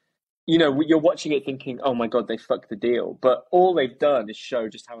 And... You know, you're watching it thinking, oh my God, they fucked the deal. But all they've done is show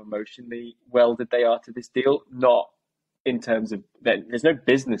just how emotionally welded they are to this deal, not in terms of, there's no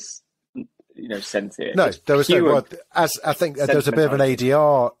business, sense here. No, there was no, I think there was a bit of an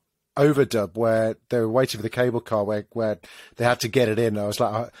ADR overdub where they were waiting for the cable car where they had to get it in. I was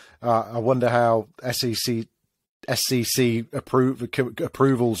like, I wonder how SCC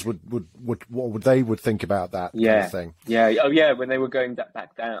approvals would think about that kind of thing. Yeah. Oh yeah, when they were going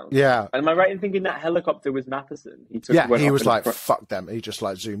back down. Yeah. And am I right in thinking that helicopter was Matheson? He was like, fuck them. He just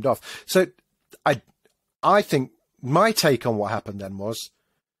like zoomed off. So I think my take on what happened then was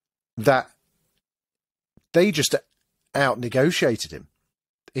that they just out negotiated him.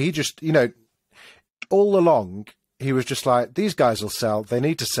 He just, all along he was just like, these guys will sell, they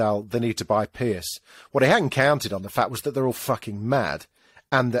need to buy Pierce. What he hadn't counted on the fact was that they're all fucking mad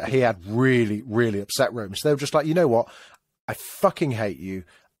and that he had really, really upset Roman. So they were just like, you know what? I fucking hate you.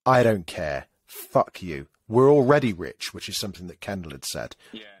 I don't care. Fuck you. We're already rich, which is something that Kendall had said.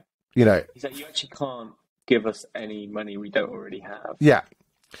 Yeah. He's like, you actually can't give us any money we don't already have. Yeah.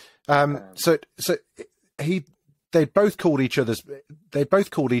 So they both called each other's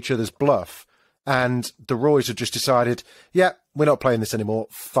bluff. And the Roys had just decided, we're not playing this anymore.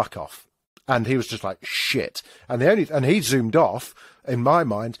 Fuck off. And he was just like, shit. And he zoomed off, in my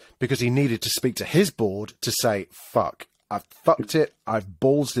mind, because he needed to speak to his board to say, fuck, I've fucked it. I've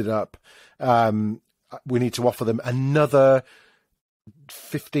ballsed it up. We need to offer them another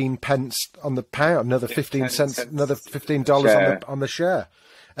 15 pence on the pound, another 15 cents, another $15 on the share.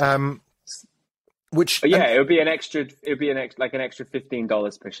 Which it would be an extra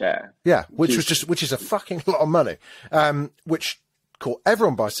 $15 per share. Yeah, which is a fucking lot of money. Which caught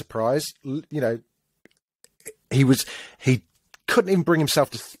everyone by surprise. He couldn't even bring himself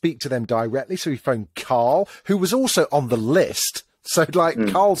to speak to them directly, so he phoned Carl, who was also on the list. So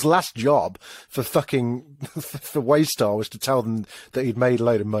Carl's last job for Waystar was to tell them that he'd made a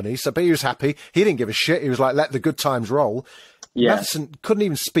load of money. So, but he was happy. He didn't give a shit. He was like, let the good times roll. Yeah. Matheson couldn't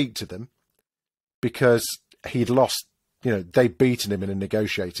even speak to them, because he'd lost, they'd beaten him in a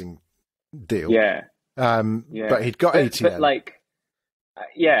negotiating deal. Yeah. But he'd got ATM. But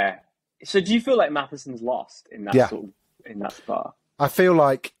So do you feel like Matheson's lost in that in that spot? I feel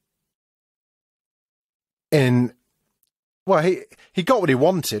like he got what he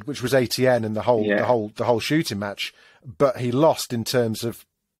wanted, which was ATN and the whole shooting match, but he lost in terms of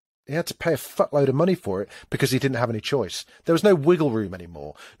he had to pay a fuckload of money for it because he didn't have any choice. There was no wiggle room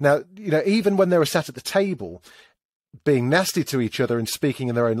anymore. Now, even when they were sat at the table being nasty to each other and speaking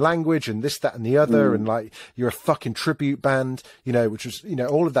in their own language and this, that and the other, and like, you're a fucking tribute band, which was,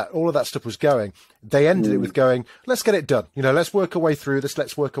 all of that stuff was going. They ended it with going, let's get it done. Let's work our way through this.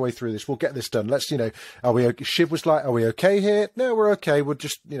 We'll get this done. Shiv was like, are we okay here? No, we're okay. We'll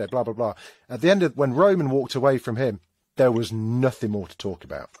just, blah, blah, blah. At the end of, when Roman walked away from him, there was nothing more to talk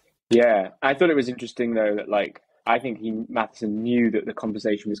about. Yeah, I thought it was interesting though that I think Matheson knew that the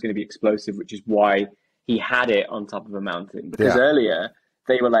conversation was going to be explosive, which is why he had it on top of a mountain. Because earlier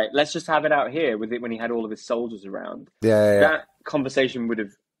they were like, let's just have it out here with it when he had all of his soldiers around. That conversation would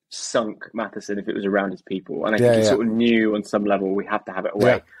have sunk Matheson if it was around his people, and I think he sort of knew on some level we have to have it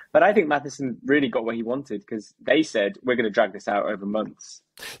away. But I think Matheson really got what he wanted, because they said we're going to drag this out over months.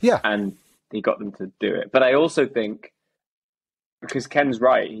 And he got them to do it. But I also think, because Ken's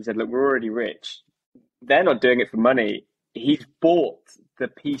right, he said, look, we're already rich. They're not doing it for money. He's bought the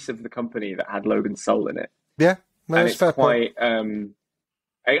piece of the company that had Logan's soul in it. Yeah, no, and that's fair quite,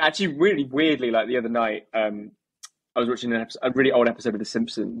 actually, really weirdly, like the other night, I was watching a really old episode of The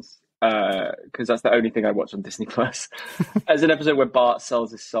Simpsons, because that's the only thing I watch on Disney Plus. There's an episode where Bart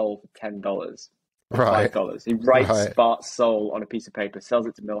sells his soul for $10, right. $5. He writes Bart's soul on a piece of paper, sells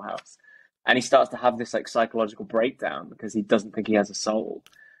it to Milhouse, and he starts to have this like psychological breakdown because he doesn't think he has a soul.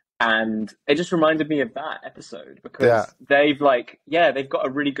 And it just reminded me of that episode because they've got a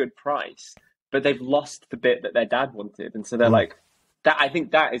really good price, but they've lost the bit that their dad wanted, and so they're like, that. I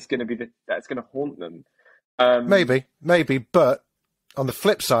think that is going to be that's going to haunt them. Maybe, but on the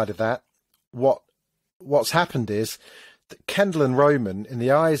flip side of that, what's happened is that Kendall and Roman, in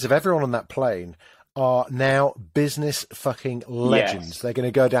the eyes of everyone on that plane, are now business fucking legends. Yes. They're going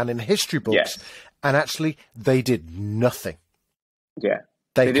to go down in history books, and actually, they did nothing. Yeah.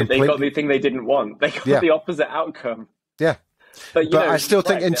 They got the thing they didn't want. They got the opposite outcome. Yeah, but I still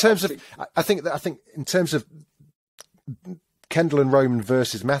think, in terms of, I think in terms of Kendall and Roman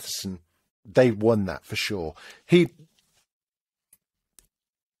versus Matheson, they won that for sure.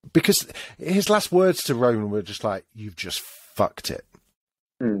 Because his last words to Roman were just like, "You've just fucked it."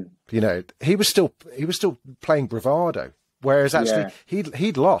 You know, he was still playing bravado, whereas actually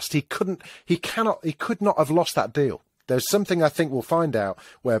he'd lost. He could not have lost that deal. There's something I think we'll find out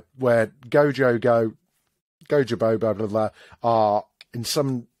where Gojo Bo, blah, blah, blah, are in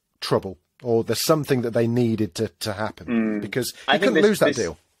some trouble, or there's something that they needed to happen because he couldn't lose that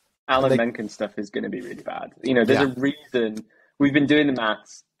deal. Alan Menken stuff is going to be really bad. You know, there's a reason we've been doing the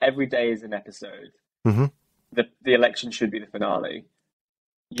maths. Every day is an episode. Mm-hmm. The election should be the finale.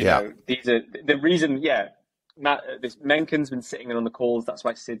 You know, these are the reason. Yeah, Menken's been sitting in on the calls. That's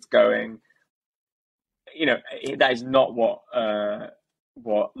why Sid's going. You know, that is not what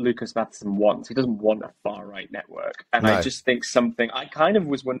Lucas Matheson wants. He doesn't want a far right network. And I just think I kind of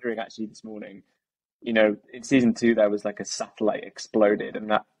was wondering actually this morning, you know, in season 2, there was like a satellite exploded,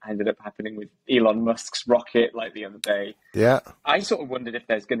 and that ended up happening with Elon Musk's rocket like the other day. Yeah. I sort of wondered if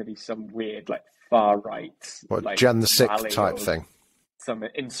there's going to be some weird, like far right, like Jan the 6th type thing. Some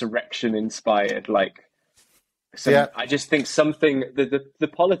insurrection inspired, like, I just think something, the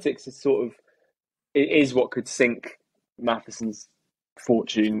politics is sort of, it is what could sink Matheson's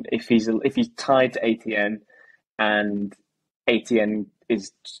fortune if he's tied to ATN and ATN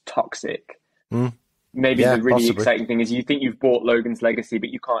is toxic. Maybe the really exciting thing is you think you've bought Logan's legacy, but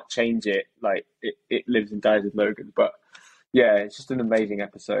you can't change it. Like it lives and dies with Logan. But yeah, it's just an amazing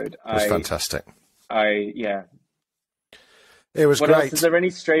episode. It was fantastic. It was great. Else? Is there any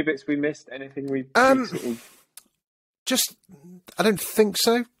stray bits we missed? Anything we sort of... Just, I don't think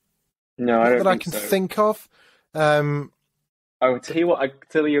so. No, I don't that think I can so. think of. I will tell you what. I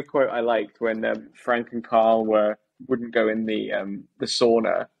tell you a quote I liked when Frank and Carl wouldn't go in the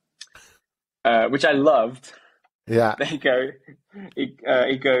sauna, which I loved. Yeah, they go.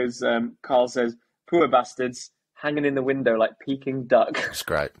 He goes. Carl says, "Poor bastards, hanging in the window like Peking duck." It's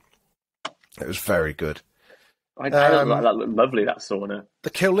great. It was very good. I thought that looked lovely. That sauna. The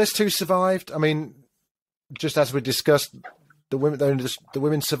kill list. Who survived? I mean, just as we discussed. The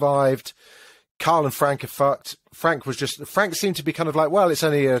women survived. Carl and Frank are fucked. Frank seemed to be kind of like, well, it's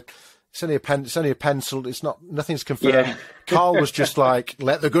only a pencil. It's nothing's confirmed. Yeah. Carl was just like,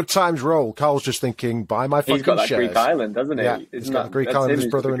 let the good times roll. Carl's just thinking, buy my fucking shares. He's got that shares. Greek island, doesn't he? Yeah, he's got the Greek island. His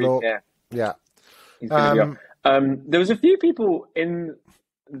brother-in-law. Yeah. There was a few people in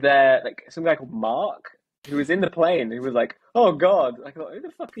there, like some guy called Mark, who was in the plane. Who was like, "Oh God!" I thought, "Who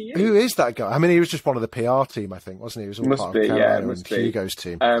the fuck are you?" Who is that guy? I mean, he was just one of the PR team, I think, wasn't he? He was all part of Carolina and Hugo's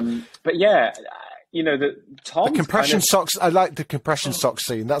team. But yeah, you know, the compression socks. I like the compression socks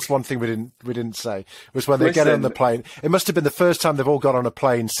scene. That's one thing we didn't say was when they get on the plane. It must have been the first time they've all got on a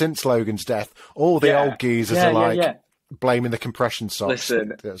plane since Logan's death. All the old geezers are blaming the compression socks.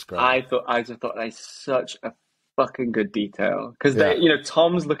 Listen, that's great. I just thought that's such a fucking good detail because you know,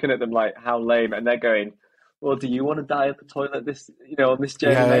 Tom's looking at them like how lame, and they're going, well, do you want to die at the toilet on this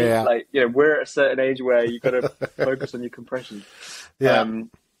journey? Like, you know, we're at a certain age where you've got to focus on your compression. Yeah.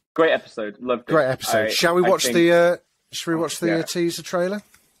 Great episode. Loved it. Great episode. Shall we watch the teaser trailer?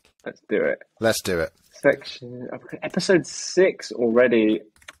 Let's do it. Let's do it. Episode 6 already.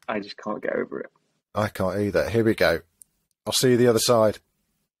 I just can't get over it. I can't either. Here we go. I'll see you the other side.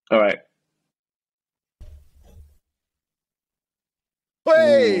 All right.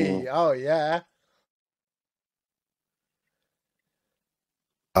 Hey! Oh, yeah.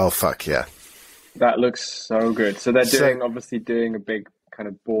 Oh, fuck yeah. That looks so good. So they're obviously doing a big kind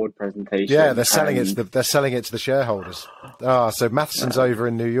of board presentation. Yeah, they're selling it to the shareholders. So Matheson's over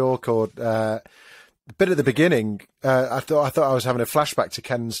in New York, or a bit at the beginning. I thought I was having a flashback to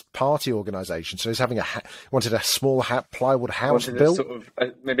Ken's party organisation. So he's having wanted a small plywood house built, sort of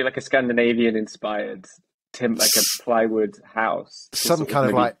maybe like a Scandinavian inspired like a plywood house. Some kind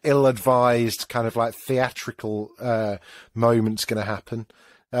of like ill-advised, kind of like theatrical moment's going to happen.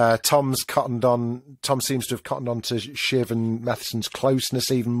 Tom seems to have cottoned on to Shiv and Matheson's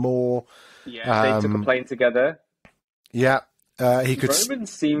closeness even more. Yeah, they took a plane together. Yeah, Roman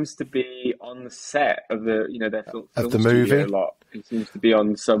seems to be on the set of their film of the movie a lot. He seems to be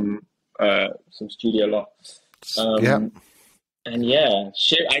on some studio lot. And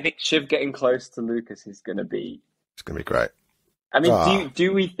I think Shiv getting close to Lucas is going to be. It's going to be great. I mean,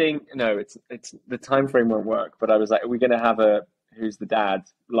 do we think? No, it's the time frame won't work. But I was like, are we going to have who's the dad?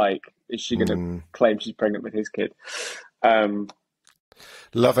 Like, is she going to claim she's pregnant with his kid?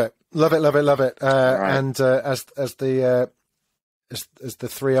 Love it. Right. And as the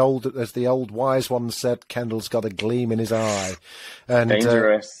old wise one said, Kendall's got a gleam in his eye, and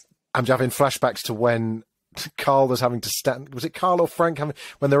dangerous. I'm having flashbacks to when Carl was having to stand. Was it Carl or Frank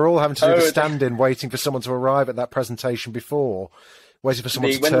when they were all having to do the stand-in, waiting for someone to arrive at that presentation before, waiting for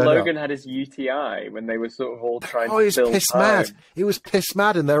someone to turn up. When Logan had his UTI, when they were sort of all trying to he was fill pissed time. mad. He was pissed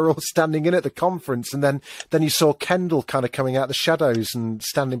mad, and they were all standing in at the conference, and then you saw Kendall kind of coming out the shadows and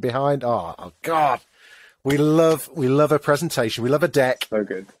standing behind. Oh God, we love a presentation. We love a deck. So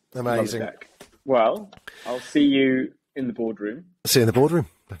good, amazing. Deck. Well, I'll see you in the boardroom. See you in the boardroom.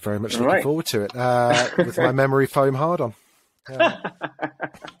 I'm very much looking forward to it with my memory foam hard on.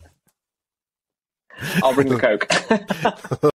 I'll bring the Coke.